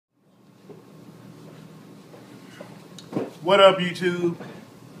What up, YouTube?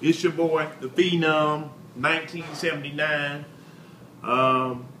 It's your boy, the Phenom, 1979,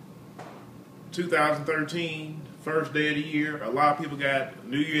 2013, first day of the year. A lot of people got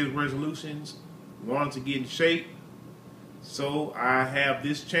New Year's resolutions, wanted to get in shape. So I have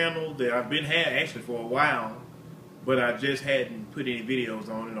this channel that I've been had actually for a while, but I just hadn't put any videos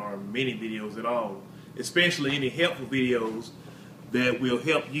on it or many videos at all, especially any helpful videos that will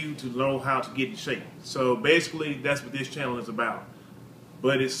help you to know how to get in shape. So basically, that's what this channel is about.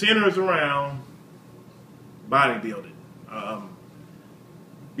 But it centers around bodybuilding.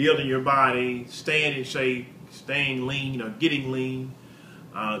 Building your body, staying in shape, staying lean or getting lean.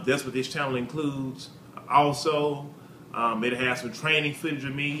 That's what this channel includes. Also, it has some training footage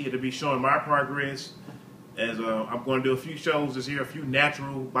of me. It'll be showing my progress. As I'm going to do a few shows this year, a few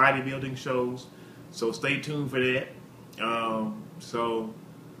natural bodybuilding shows. So stay tuned for that. Also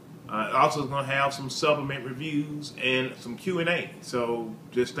going to have some supplement reviews and some Q&A. So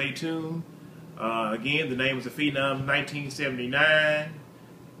just stay tuned. Again, the name is the Phenom 1979.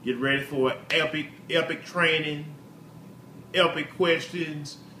 Get ready for epic training, epic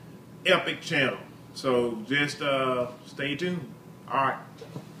questions, epic channel. So just stay tuned. All right.